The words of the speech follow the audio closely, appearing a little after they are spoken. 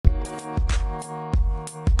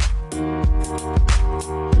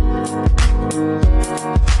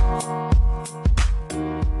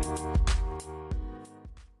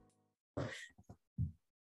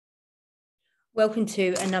welcome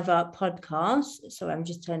to another podcast. Sorry, I'm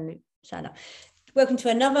just turning the sound up. Welcome to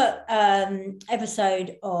another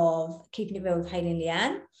episode of Keeping It Real with Hayley and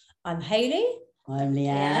Leanne. I'm Hayley. I'm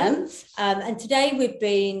Leanne. And today we're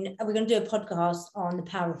going to do a podcast on the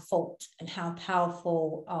power of thought and how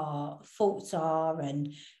powerful our thoughts are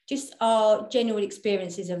and just our genuine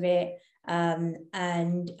experiences of it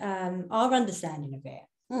and our understanding of it.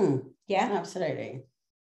 Yeah, absolutely.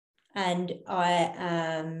 And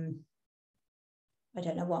I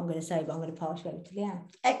don't know what I'm going to say, but I'm going to pass you over to Leanne.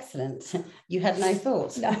 Excellent. You had no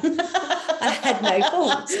thoughts? No, I had no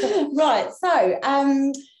thoughts. Right. So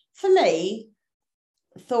for me,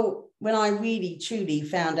 thought, when I really truly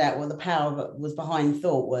found out what the power that was behind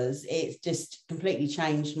thought was, it's just completely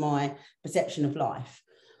changed my perception of life.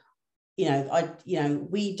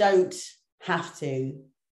 We don't have to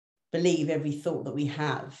believe every thought that we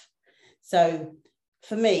have. So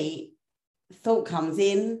for me, thought comes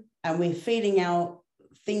in and we're feeling out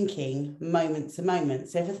thinking moment to moment.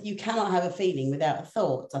 So if you cannot have a feeling without a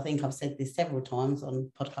thought. I think I've said this several times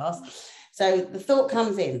on podcasts. So the thought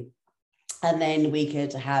comes in and then we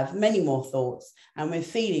could have many more thoughts and we're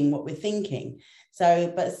feeling what we're thinking.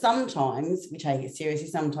 So, but sometimes we take it seriously,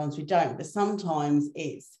 sometimes we don't, but sometimes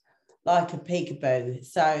it's like a peekaboo.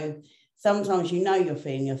 So sometimes you're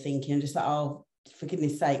feeling, you're thinking, just like, oh, for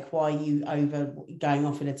goodness sake, why are you going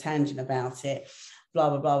off in a tangent about it? Blah,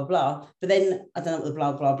 blah, blah, blah, blah. But then I don't know what the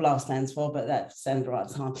blah, blah, blah stands for, but that sounds right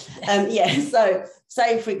time. So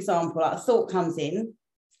say, for example, like a thought comes in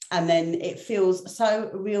and then it feels so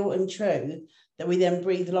real and true that we then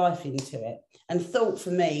breathe life into it. And thought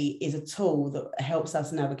for me is a tool that helps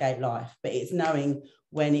us navigate life, but it's knowing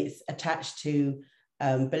when it's attached to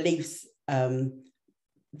beliefs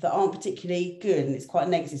that aren't particularly good and it's quite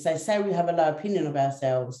negative. So say we have a low opinion of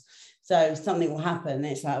ourselves. So something will happen. And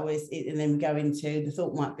it's like, and then we go into the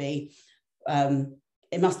thought might be,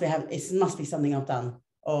 it must be something I've done,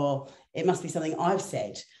 or it must be something I've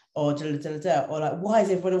said, or or like, why is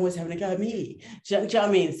everyone always having a go at me? Do you know what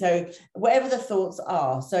I mean? So whatever the thoughts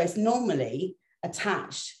are, so it's normally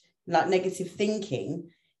attached, like negative thinking,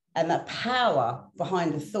 and that power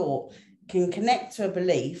behind a thought can connect to a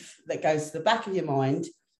belief that goes to the back of your mind,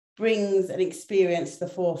 brings an experience to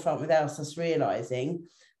the forefront without us realizing.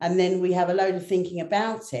 And then we have a load of thinking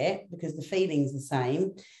about it because the feeling's the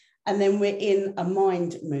same. And then we're in a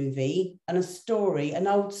mind movie and a story, an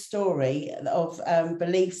old story of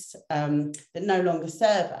beliefs that no longer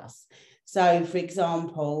serve us. So, for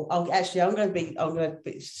example, I'm going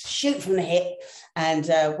to shoot from the hip. And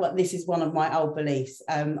this is one of my old beliefs.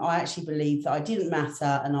 I actually believed that I didn't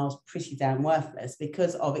matter and I was pretty damn worthless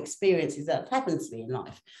because of experiences that happened to me in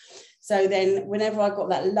life. So then whenever I got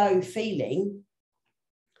that low feeling,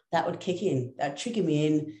 that would kick in, that would trigger me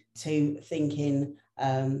in to thinking,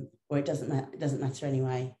 well, it doesn't matter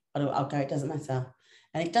anyway. I'll go, it doesn't matter.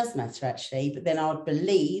 And it does matter actually, but then I would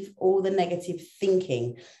believe all the negative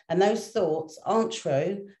thinking. And those thoughts aren't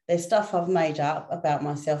true. They're stuff I've made up about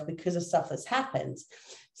myself because of stuff that's happened.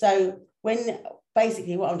 So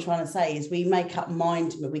basically what I'm trying to say is we make up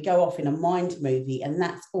we go off in a mind movie and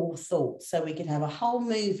that's all thoughts. So we could have a whole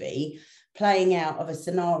movie playing out of a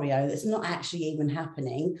scenario that's not actually even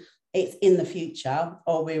happening. It's in the future,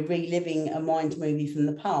 or we're reliving a mind movie from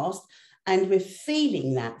the past. And we're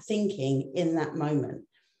feeling that thinking in that moment.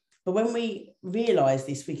 But when we realize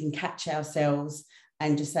this, we can catch ourselves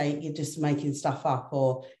and just say, you're just making stuff up,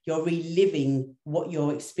 or you're reliving what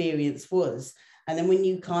your experience was. And then when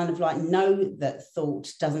you kind of like know that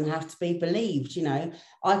thought doesn't have to be believed,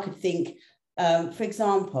 I could think, for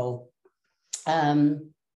example,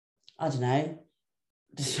 I don't know,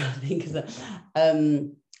 just trying to think of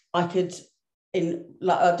that. I could,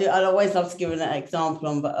 I'd always love to give an example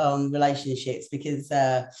on relationships because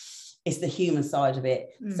it's the human side of it.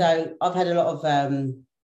 So I've had a lot of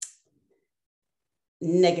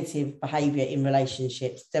negative behaviour in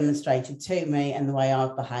relationships demonstrated to me and the way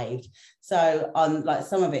I've behaved. So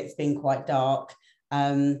some of it's been quite dark.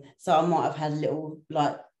 So I might have had a little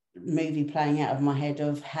movie playing out of my head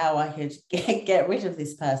of how I could get rid of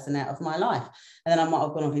this person out of my life. And then I might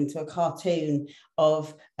have gone off into a cartoon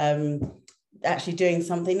of actually doing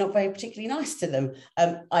something not very particularly nice to them.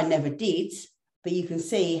 I never did, but you can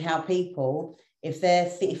see how people, if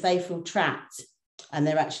they feel trapped and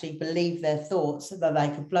they actually believe their thoughts, that they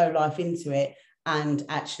could blow life into it and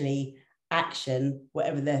actually action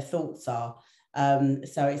whatever their thoughts are.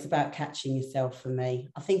 So it's about catching yourself for me.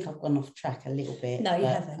 I think I've gone off track a little bit. No, you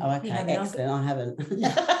haven't. Oh, okay, excellent. I haven't.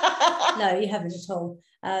 No, you haven't at all.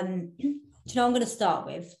 Do you know what I'm going to start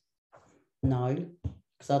with? No,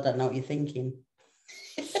 because I don't know what you're thinking.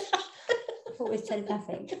 I thought it was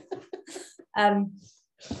telepathic.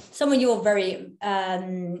 Someone you're very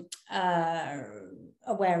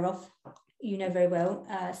aware of, you know very well,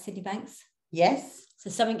 Sydney Banks. Yes. So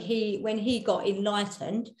something when he got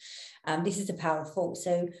enlightened, this is the power of thought.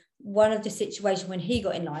 So one of the situations when he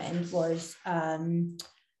got enlightened was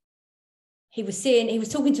he was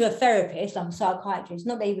talking to a therapist, like a psychiatrist,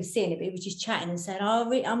 not that he was seeing it, but he was just chatting and saying,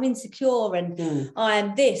 I'm insecure and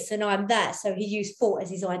I'm this and I'm that. So he used thought as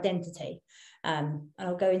his identity. And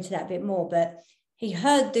I'll go into that a bit more, but he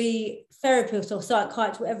heard the therapist or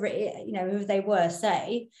psychiatrist, whatever it, who they were,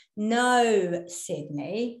 say, no,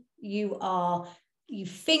 Sydney, you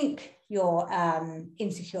think you're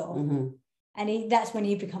insecure. And that's when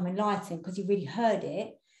he become enlightened, because he really heard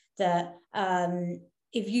it, that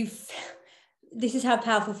this is how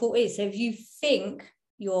powerful thought is. So if you think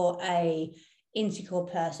you're a insecure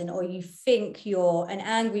person, or you think you're an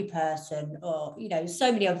angry person, or so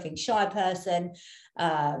many other things, shy person,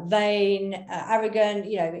 vain, arrogant,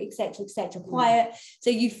 etc., quiet. So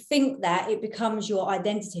you think that, it becomes your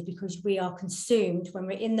identity, because we are consumed when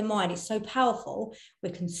we're in the mind. It's so powerful,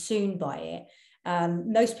 we're consumed by it.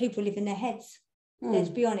 Most people live in their heads. Let's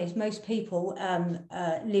be honest, most people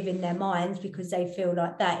live in their minds, because they feel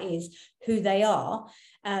like that is who they are,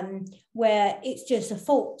 where it's just a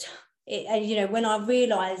thought. When I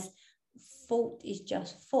realised thought is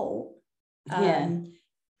just thought,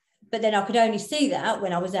 but then I could only see that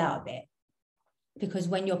when I was out of it, because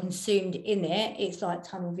when you're consumed in it, it's like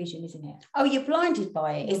tunnel vision, isn't it? Oh, you're blinded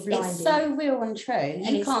by it. It's so real and true.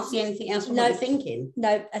 And you can't see anything else from what you're thinking.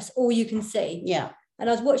 No, that's all you can see. Yeah. And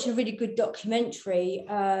I was watching a really good documentary,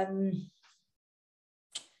 Our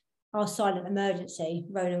Silent Emergency,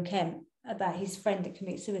 Roland Kemp, about his friend that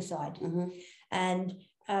commits suicide. And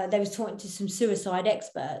they was talking to some suicide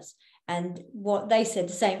experts, and what they said,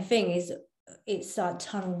 the same thing, is it's like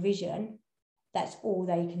tunnel vision. That's all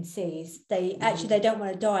they can see. Is they don't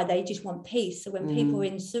want to die, they just want peace. So when people are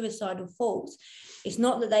in suicidal thoughts, it's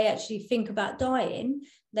not that they actually think about dying,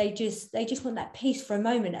 they just want that peace for a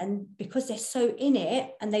moment. And because they're so in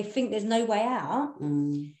it and they think there's no way out,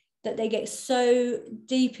 that they get so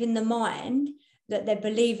deep in the mind that they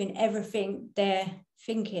believe in everything they're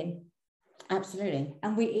thinking. Absolutely.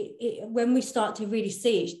 And when we start to really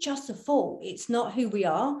see it's just a thought, it's not who we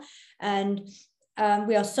are, and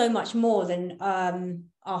we are so much more than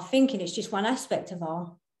our thinking. It's just one aspect of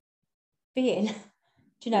our being.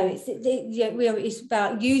 It's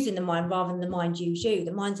about using the mind rather than the mind use you.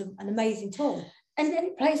 The mind's an amazing tool. And then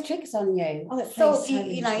it plays tricks on you. Oh, it plays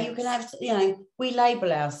you can have, we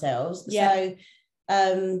label ourselves. Yeah.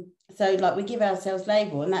 So like we give ourselves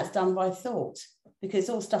label, and that's done by thought, because it's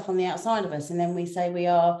all stuff on the outside of us. And then we say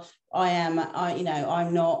I'm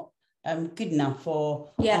not good enough,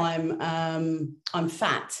 or I'm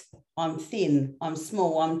fat, I'm thin, I'm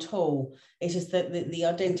small, I'm tall. It's just that the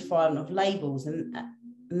identifying of labels, and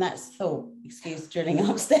that's thought. Excuse drilling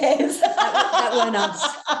upstairs. that weren't us.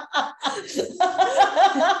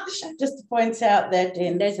 Just to point out, they're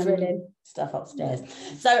doing some stuff upstairs.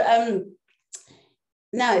 So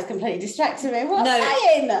now it's completely distracted me. What am I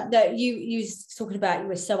saying? No, you talking about you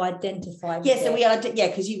were so identified. Yeah, so we are. Yeah,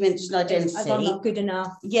 because you mentioned identity. I'm not good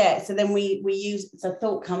enough. Yeah, so then we use, so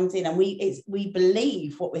thought comes in, and we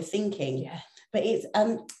believe what we're thinking. Yeah. But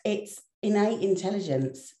it's innate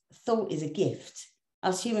intelligence. Thought is a gift.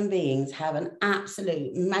 Us human beings have an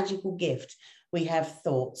absolute magical gift. We have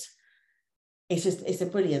thoughts. It's a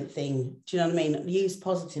brilliant thing. Do you know what I mean? Used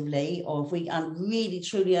positively, or if we really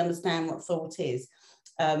truly understand what thought is,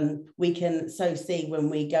 we can see when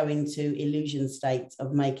we go into illusion states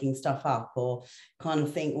of making stuff up, or kind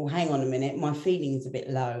of think, well, hang on a minute, my feeling's a bit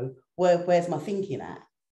low. Where's my thinking at?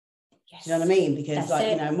 Yes. Do you know what I mean? Because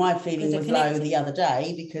my feeling was low the other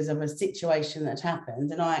day because of a situation that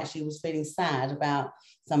happened, and I actually was feeling sad about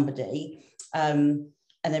somebody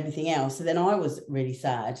and everything else. So then I was really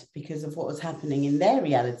sad because of what was happening in their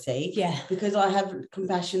reality. Yeah. Because I have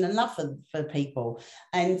compassion and love for people.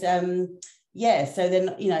 And so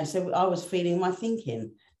then, so I was feeling my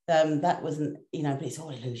thinking. That wasn't, but it's all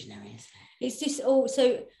illusionary, isn't it? It's just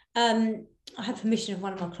also, I had permission of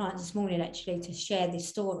one of my clients this morning actually to share this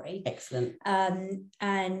story. Excellent.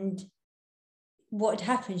 And what had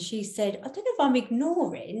happened, she said, I don't know if I'm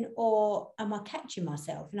ignoring or am I catching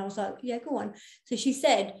myself? And I was like, yeah, go on. So she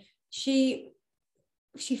said she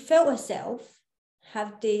felt herself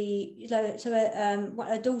have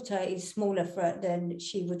her daughter is smaller than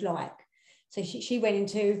she would like. So she went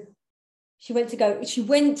to go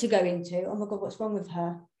into, oh my God, what's wrong with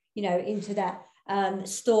her? Into that.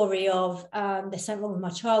 story of there's something wrong with my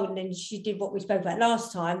child, and then she did what we spoke about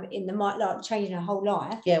last time in the like changing her whole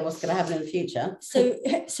life. Yeah, what's going to happen in the future? So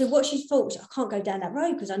what she thought, I can't go down that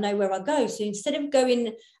road because I know where I go. So instead of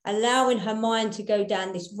allowing her mind to go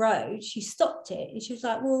down this road, she stopped it, and she was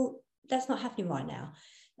like, well, that's not happening right now.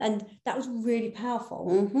 And that was really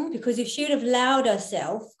powerful, because if she would have allowed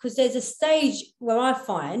herself, because there's a stage where I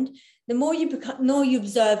find the more you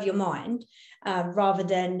observe your mind, rather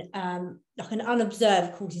than like an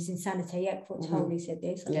unobserved causes insanity. Eckhart Tolle said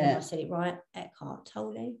this. I don't know if I said it right. Eckhart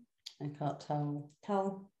Tolle.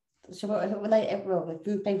 So well,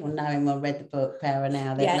 people know him or read the book Power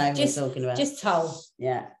Now, they know what we're talking about. Just Tolle.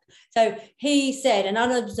 Yeah. So he said an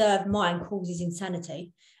unobserved mind causes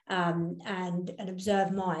insanity. And an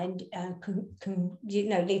observed mind can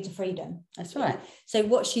lead to freedom. That's right. So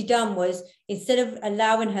what she done was, instead of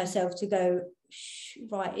allowing herself to go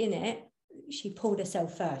right in it, she pulled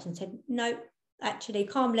herself first and said, no, actually,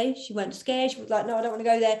 calmly. She wasn't scared. She was like, no, I don't want to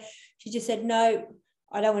go there. She just said, no,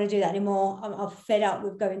 I don't want to do that anymore. I'm fed up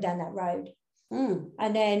with going down that road.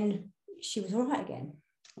 And then she was all right again.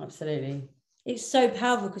 Absolutely. It's so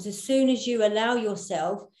powerful, because as soon as you allow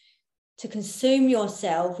yourself to consume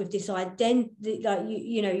yourself with this identity, like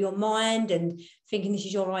your mind, and thinking this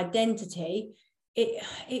is your identity,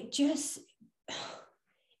 it's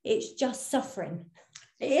just suffering.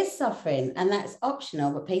 It is suffering, and that's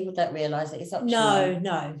optional, but people don't realise that it's optional.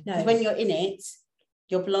 No. Because when you're in it,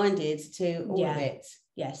 you're blinded to all of it.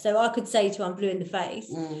 Yeah. So I could say to I'm blue in the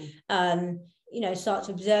face, start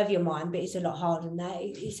to observe your mind, but it's a lot harder than that.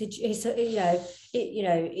 It's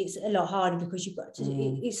a lot harder, because you've got to.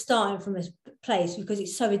 It's starting from a place, because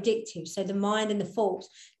it's so addictive. So the mind and the thoughts,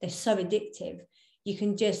 they're so addictive. You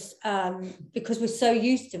can just because we're so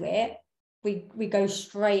used to it, we go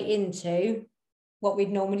straight into what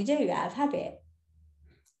we'd normally do out of habit.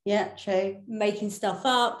 Yeah, true. Making stuff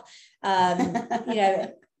up.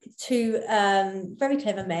 Two very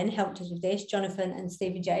clever men helped us with this, Jonathan and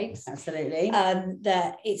Stephen Jakes. Absolutely.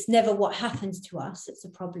 That it's never what happens to us that's the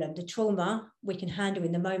problem. The trauma we can handle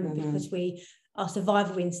in the moment, because our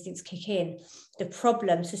survival instincts kick in. The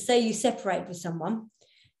problem, so say you separate with someone,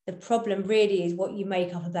 the problem really is what you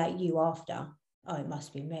make up about you after. Oh, it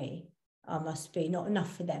must be me. I must be not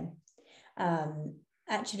enough for them.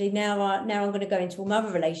 Actually, now I'm going to go into all my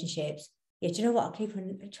other relationships. Yeah, do you know what? I keep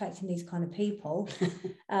attracting these kind of people.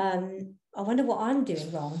 I wonder what I'm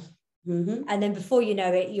doing wrong. And then before you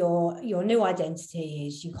know it, your new identity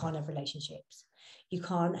is you can't have relationships. You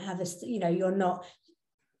can't have you're not,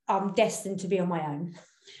 I'm destined to be on my own.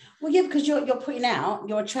 Well, yeah, because you're putting out,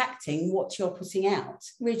 you're attracting what you're putting out.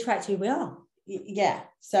 We attract who we are. Yeah.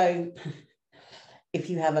 So if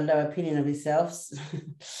you have a low opinion of yourself,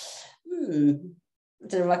 I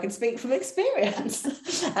don't know if I can speak from experience,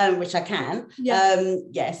 which I can. Yeah.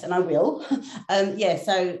 Yes, and I will.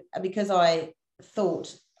 So because I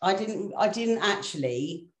thought I didn't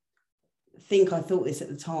actually think I thought this at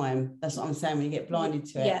the time. That's what I'm saying, when you get blinded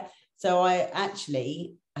to it. Yeah. So I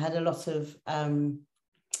actually had a lot of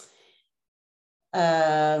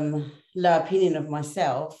low opinion of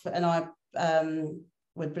myself, and I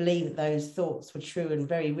would believe that those thoughts were true and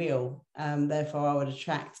very real. Therefore, I would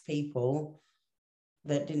attract people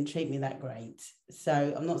that didn't treat me that great.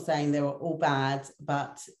 So I'm not saying they were all bad,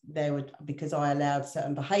 but they would, because I allowed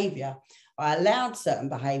certain behavior. I allowed certain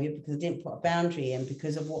behavior because I didn't put a boundary in,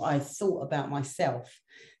 because of what I thought about myself.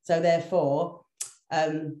 So therefore,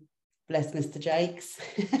 bless Mr. Jakes,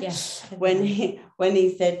 when he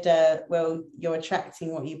said, well, you're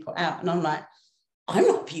attracting what you put out. And I'm like, I'm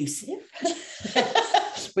not abusive.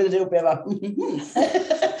 With a little bit of a,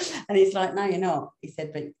 and he's like, no, you're not. He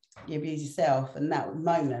said, but you abuse yourself. And that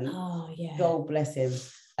moment, God bless him,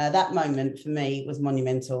 that moment for me was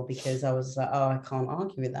monumental, because I was like, oh, I can't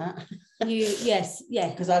argue with that.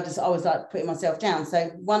 Because I was like putting myself down.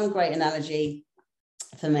 So one great analogy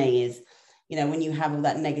for me is, when you have all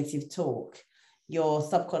that negative talk, your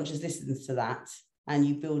subconscious listens to that, and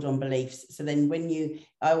you build on beliefs. So then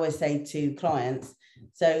I always say to clients,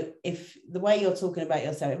 so if the way you're talking about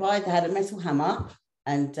yourself, if I had a metal hammer,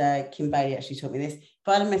 and Kim Bailey actually taught me this, if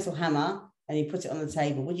I had a metal hammer and you put it on the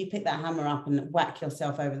table, would you pick that hammer up and whack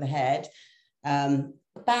yourself over the head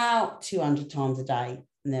about 200 times a day?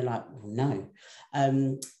 And they're like, well, no.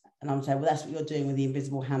 And I'm saying, well, that's what you're doing with the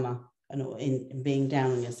invisible hammer, and in being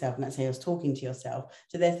down on yourself, and that's how you're talking to yourself.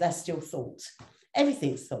 So that's still thought.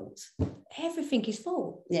 Everything's thought. Everything is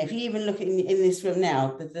thought. Yeah, if you even look in this room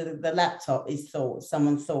now, the laptop is thought.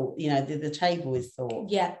 Someone thought, the table is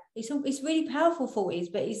thought. Yeah, it's really powerful thought,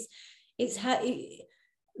 but it's how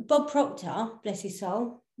Bob Proctor, bless his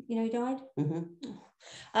soul, You know, he died.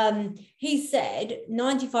 Mm-hmm. He said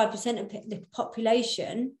 95% of the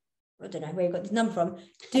population, I don't know where you got this number from,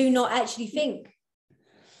 do not actually think.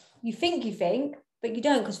 You think, but you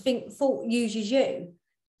don't, because thought uses you.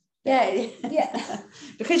 Yeah.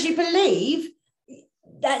 Because you believe.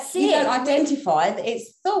 That's you it. don't identify that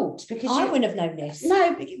it's thought, because I wouldn't have known this.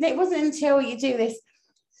 No, it wasn't until you do this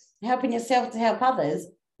helping yourself to help others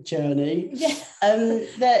journey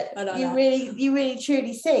that you really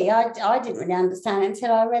truly see. I didn't really understand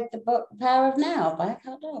until I read the book The Power of Now by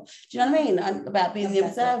Eckhart Tolle. Do you know what I mean? About being the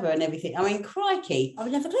observer and everything. I mean, crikey, I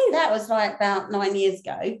would never clue. That was like about 9 years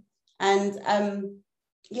ago, and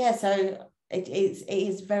so it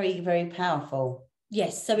is very, very powerful.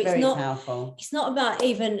 Yes, so it's very not powerful. It's not about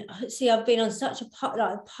even, see, I've been on such a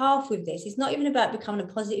path with this. It's not even about becoming a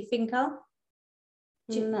positive thinker.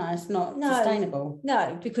 No, it's not sustainable.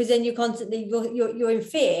 No, because then you're constantly you're in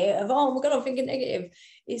fear of, oh my God, I'm thinking negative.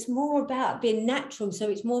 It's more about being natural. So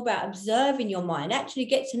it's more about observing your mind. Actually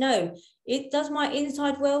get to know, does my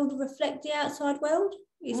inside world reflect the outside world?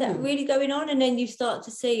 Is that really going on? And then you start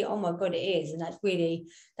to see, oh my God, it is. And that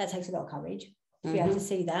takes a lot of courage to be able to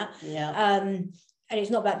see that. Yeah. And it's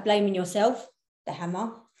not about blaming yourself. The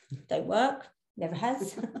hammer don't work, never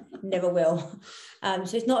has, never will.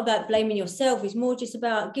 So it's not about blaming yourself. It's more just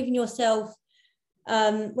about giving yourself,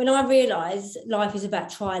 when I realised life is about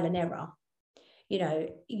trial and error, you know,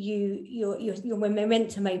 when we're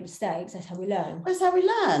meant to make mistakes, that's how we learn. That's how we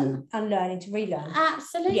learn. And learning to relearn.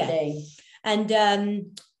 Absolutely. Yeah. And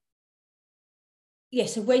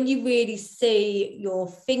so when you really see your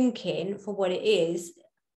thinking for what it is,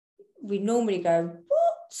 we normally go,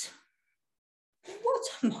 what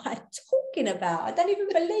am I talking about? I don't even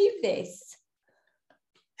believe this.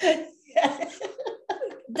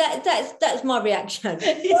 That's my reaction.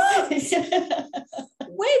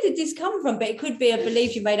 Where did this come from? But it could be a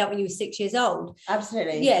belief you made up when you were 6 years old.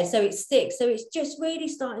 Absolutely. Yeah, so it sticks. So it's just really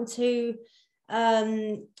starting to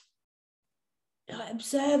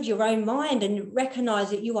observe your own mind and recognize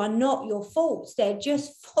that you are not your faults. They're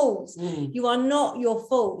just faults. You are not your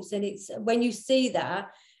faults. And it's when you see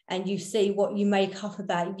that and you see what you make up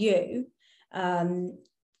about you,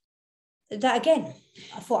 that again,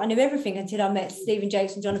 I thought I knew everything until I met Stephen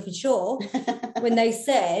Jakes and Jonathan Shaw when they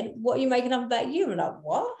said, what are you making up about you? And I'm like,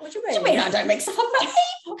 what? What do you mean? What do you mean I don't make stuff up?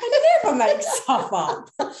 I never make stuff up.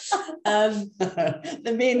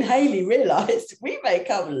 Then me and Hayley realised we make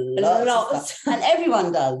up lots of stuff. And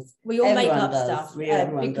everyone does. We all make up stuff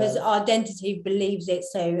because our identity believes it.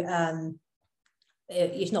 So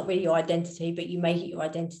it's not really your identity, but you make it your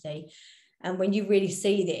identity. And when you really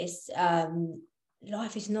see this,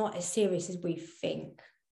 life is not as serious as we think.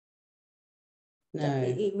 No,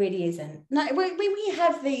 it really isn't. No, we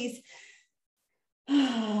have these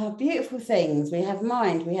beautiful things. We have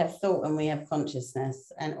mind, we have thought, and we have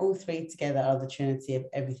consciousness, and all three together are the trinity of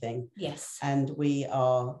everything. Yes. And we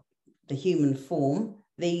are the human form.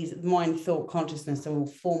 These mind, thought, consciousness are all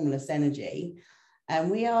formless energy,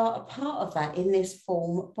 and we are a part of that in this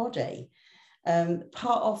form body,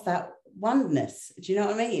 part of that oneness. Do you know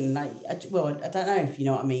what I mean? Like, I don't know if you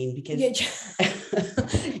know what I mean, because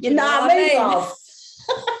you know what I mean, Bob.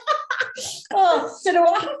 Oh, don't know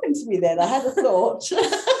what happened to me then. I had a thought.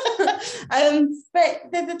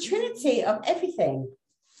 But they're the trinity of everything: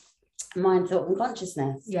 mind, thought, and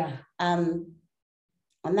consciousness. Yeah. And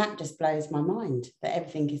that just blows my mind, that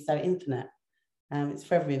everything is so infinite. It's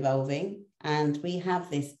forever evolving, and we have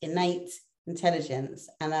this innate intelligence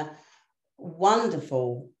and a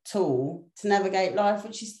wonderful tool to navigate life,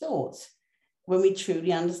 which is thought, when we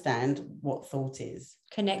truly understand what thought is.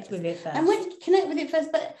 Connect with it first. And when you connect with it first,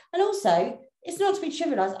 and also it's not to be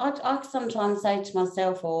trivialized. I sometimes say to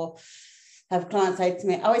myself, or have clients say to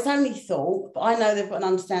me, oh, it's only thought, but I know they've got an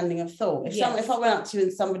understanding of thought. If I went up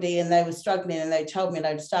to somebody and they were struggling and they told me a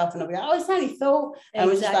load of stuff, and I'd be like, oh, it's only thought, and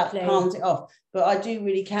we just like palmed it off. But I do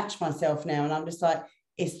really catch myself now, and I'm just like,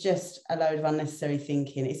 it's just a load of unnecessary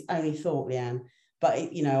thinking. It's only thought, Leanne. But I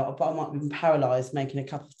might be paralyzed making a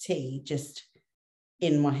cup of tea just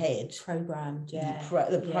in my head. Programmed, yeah.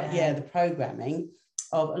 The programming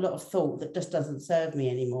of a lot of thought that just doesn't serve me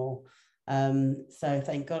anymore. So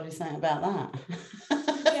thank God it's something about that.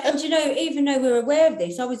 And even though we're aware of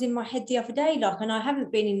this, I was in my head the other day, and I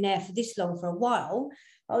haven't been in there for this long for a while.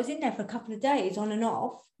 I was in there for a couple of days on and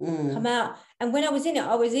off, come out. And when I was in it,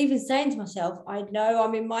 I was even saying to myself, I know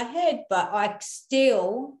I'm in my head, but I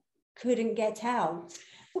still couldn't get out.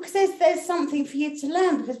 Well, because there's something for you to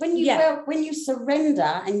learn, because when you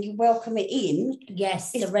surrender and you welcome it in,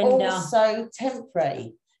 yes, it's surrender. Also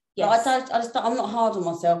temporary. Yes. I'm not hard on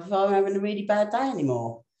myself if I'm having a really bad day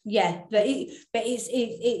anymore. Yeah, but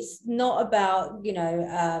it's not about, you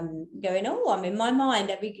know, going, oh, I'm in my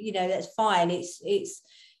mind, you know, that's fine. It's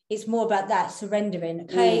more about that surrendering.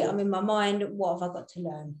 Okay, I'm in my mind, what have I got to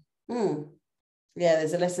learn? Yeah,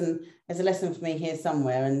 there's a lesson for me here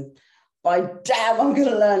somewhere, and by damn, I'm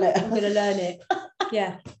gonna learn it.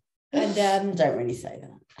 Yeah. And I don't really say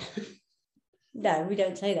that. No, we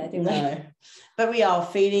don't say that, do we? No, but we are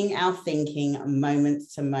feeling our thinking moment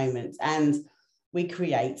to moment, and we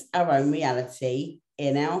create our own reality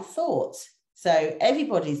in our thoughts. So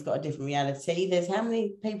everybody's got a different reality. There's how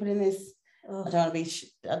many people in this? I don't want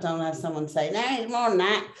to have someone say, no, it's more than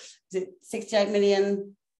that. Is it 68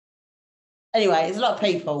 million? Anyway, it's a lot of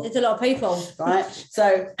people. It's a lot of people. Right?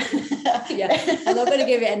 So yeah, I'm not going to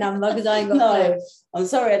give it a number because I ain't got a clue. I'm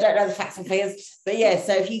sorry, I don't know the facts and figures. But yeah,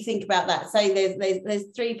 so if you think about that, say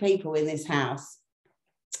there's 3 people in this house,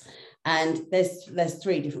 and there's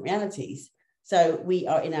 3 different realities. So we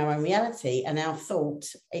are in our own reality, and our thought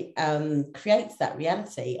creates that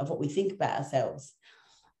reality of what we think about ourselves.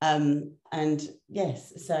 And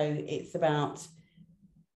yes, so it's about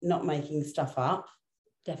not making stuff up.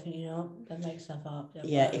 Definitely not. Don't make stuff up.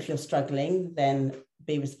 Yeah, if you're struggling, then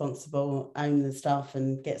be responsible, own the stuff,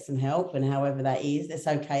 and get some help. And however that is, it's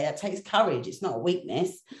okay. It takes courage. It's not a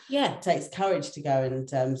weakness. Yeah, it takes courage to go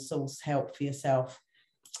and source help for yourself.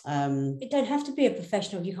 It don't have to be a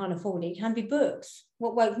professional if you can't afford it. It can be books.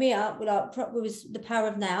 What woke me up was The Power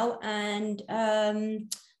of Now and The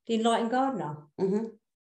Enlightened Gardener.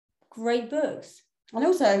 Great books. And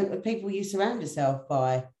also people you surround yourself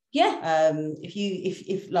by. Yeah.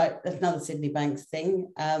 If like, that's another Sydney Banks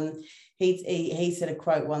thing. He said a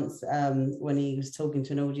quote once when he was talking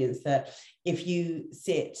to an audience, that if you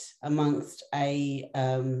sit amongst a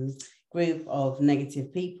group of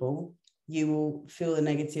negative people, you will feel the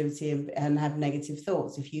negativity and have negative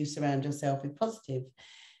thoughts. If you surround yourself with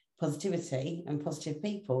positivity and positive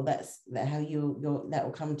people, that's how that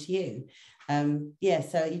will come to you.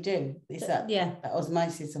 So you do. It's that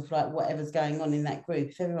osmosis of like whatever's going on in that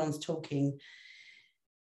group. If everyone's talking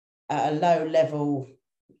at a low level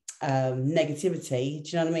negativity, do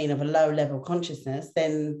you know what I mean, of a low level consciousness,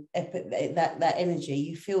 then that energy,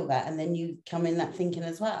 you feel that, and then you come in that thinking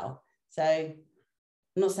as well. So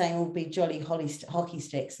I'm not saying we'll be jolly hockey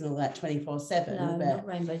sticks and all that 24/7. No, but not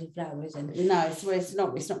rainbows and flowers. No,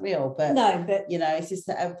 it's not real. But no, but you know, it's just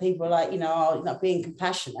that people like, you know, are not being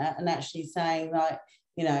compassionate and actually saying like,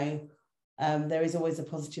 you know, there is always a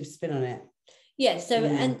positive spin on it. Yeah. So,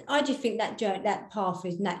 and I just think that path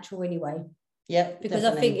is natural anyway. Yeah. Because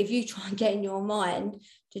definitely. I think if you try and get in your mind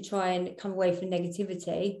to try and come away from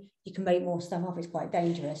negativity, you can make more stuff up. It's quite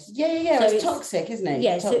dangerous. Yeah. So it's toxic, isn't it?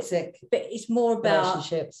 Yeah, toxic. But it's more about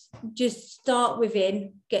relationships. Just start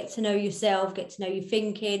within, get to know yourself, get to know your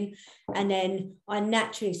thinking, and then I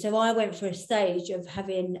went through a stage of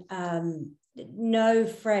having no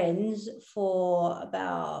friends for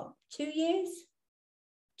about 2 years.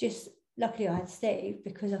 Just luckily I had Steve,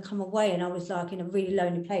 because I come away and I was like in a really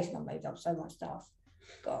lonely place and I made up so much stuff.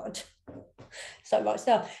 God, so much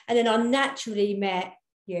stuff. And then I naturally met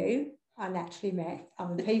you. I naturally met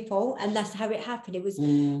other people, and that's how it happened.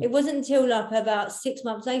 It wasn't until like about 6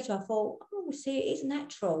 months later I thought, oh, see, it's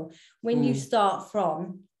natural when you start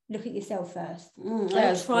from look at yourself first.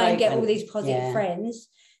 Don't try and get all these positive friends.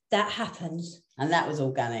 That happens. And that was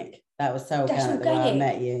organic. That was so organic the way I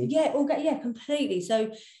met you. Yeah, completely.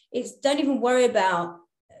 So don't even worry about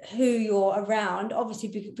who you're around.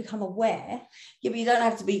 Obviously become aware. Yeah, but you don't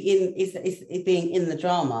have to be in being in the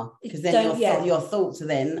drama, because then your thoughts are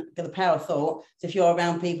then the power of thought. So if you're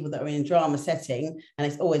around people that are in a drama setting and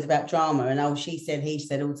it's always about drama and she said, he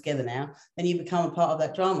said, all together now, then you become a part of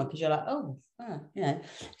that drama, because you're like, you know, it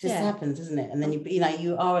just happens, isn't it? And then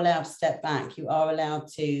you are allowed to step back. You are allowed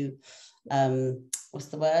to what's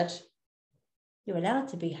the word? You're allowed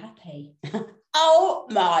to be happy. Oh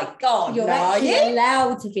my God. You're actually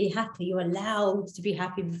allowed to be happy. You're allowed to be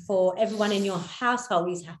happy before everyone in your household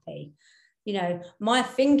is happy. You know, my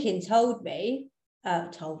thinking told me.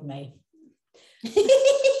 It told me,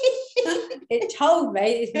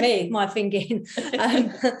 it's me, my thinking.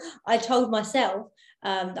 I told myself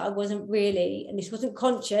that I wasn't really, and this wasn't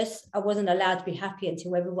conscious, I wasn't allowed to be happy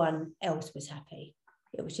until everyone else was happy.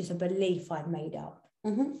 It was just a belief I'd made up.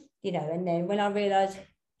 You know, and then when I realised,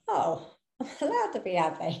 I'm allowed to be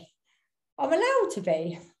happy. I'm allowed to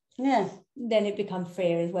be. Yeah. Then it becomes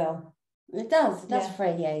fear as well. It does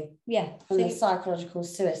free you Yeah. from the psychological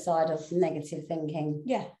suicide of negative thinking.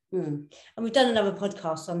 Yeah. And we've done another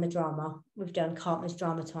podcast on the drama. We've done Cartman's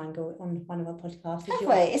Drama Triangle on one of our podcasts. Have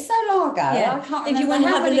we? It's so long ago. Yeah. I can't if remember you want to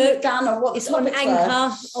have a look, done or what it's on Anchor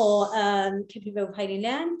were. or Kippyville Paley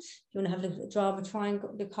Land. If you want to have a look at the Drama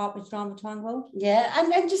Triangle, the Cartman's Drama Triangle. Yeah,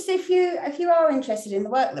 and just if you are interested in the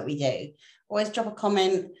work that we do, always drop a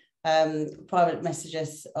comment, private message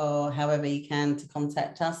us, or however you can to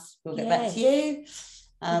contact us. We'll get back to you.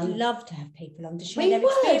 We'd love to have people on to share their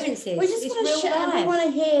experiences. We just want to share. We want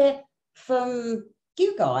to hear from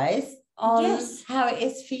you guys on how it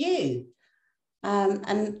is for you,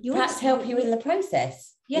 and perhaps help you in the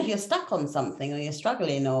process if you're stuck on something or you're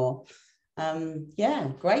struggling, or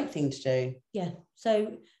great thing to do. Yeah.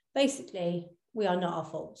 So basically, we are not our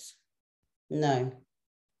faults. No,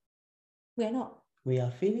 we are not. We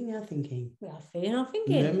are feeling our thinking. We are feeling our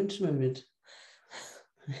thinking. Moment to moment.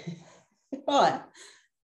 Right.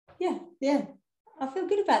 Yeah. I feel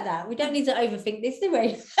good about that. We don't need to overthink this, do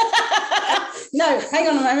we? No, hang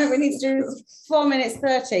on a moment. We need to do 4 minutes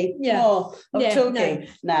 30 more of talking.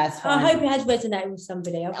 No, it's fine. I hope it has resonated with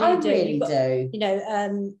somebody. I really do. You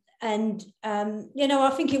know, I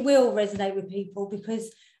think it will resonate with people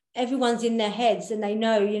because everyone's in their heads and they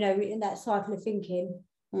know, you know, in that cycle of thinking,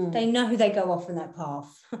 they know they go off on that path.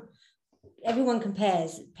 Everyone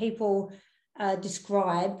compares. People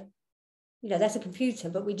describe, you know, that's a computer,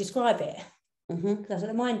 but we describe it. Because that's what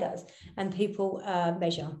the mind does. And people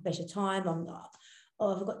measure time.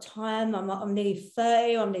 I've got time. I'm nearly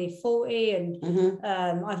 30, I'm nearly 40, and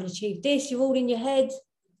I haven't achieved this. You're all in your head.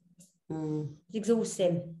 It's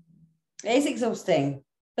exhausting. It is exhausting.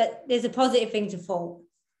 But there's a positive thing to thought.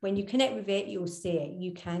 When you connect with it, you'll see it.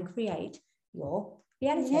 You can create your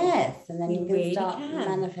reality. Yes, and then you can start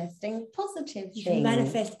manifesting positive things. You can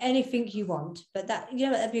manifest anything you want. But that, you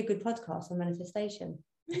know, that'd be a good podcast on manifestation.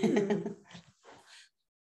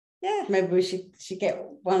 Yeah. Maybe we should get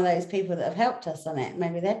one of those people that have helped us on it.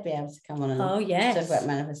 Maybe they'd be able to come on and talk about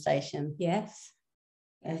manifestation. Yes.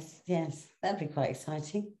 That'd be quite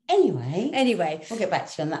exciting. Anyway, we'll get back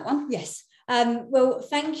to you on that one. Yes. Well,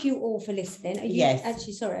 thank you all for listening. Are you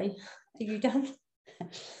actually sorry? Are you done?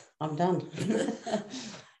 I'm done.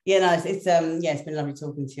 It's been lovely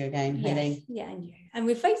talking to you again, Hayley. Yeah, and you. And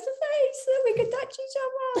we're face to face, so we can touch each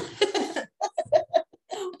other.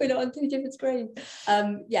 We're not on two different screens.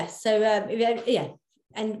 And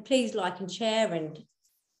please like and share, and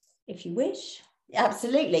if you wish.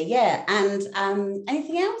 Absolutely, yeah. And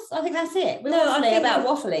anything else? I think that's it. We're about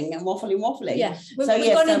waffling and waffling. Yeah. We'll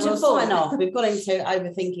sign off. We've got into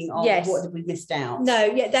overthinking of what have we missed out.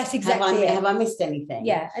 No, that's exactly have I missed anything?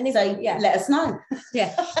 Yeah. And let us know.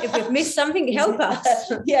 Yeah. If we've missed something, help us.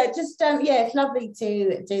 It's lovely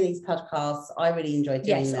to do these podcasts. I really enjoy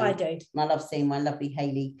doing them. Yes, I do. I love seeing my lovely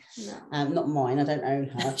Hayley. No. Not mine, I don't own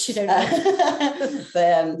her. She don't own her.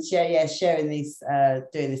 But sharing these,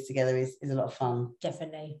 doing this together is a lot of fun.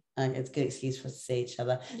 Definitely. It's a good excuse for us to see each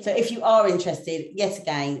other. So if you are interested, yet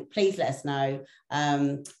again, please let us know.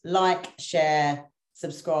 Like, share,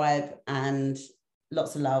 subscribe, and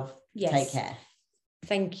lots of love. Yes. Take care.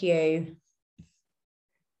 Thank you.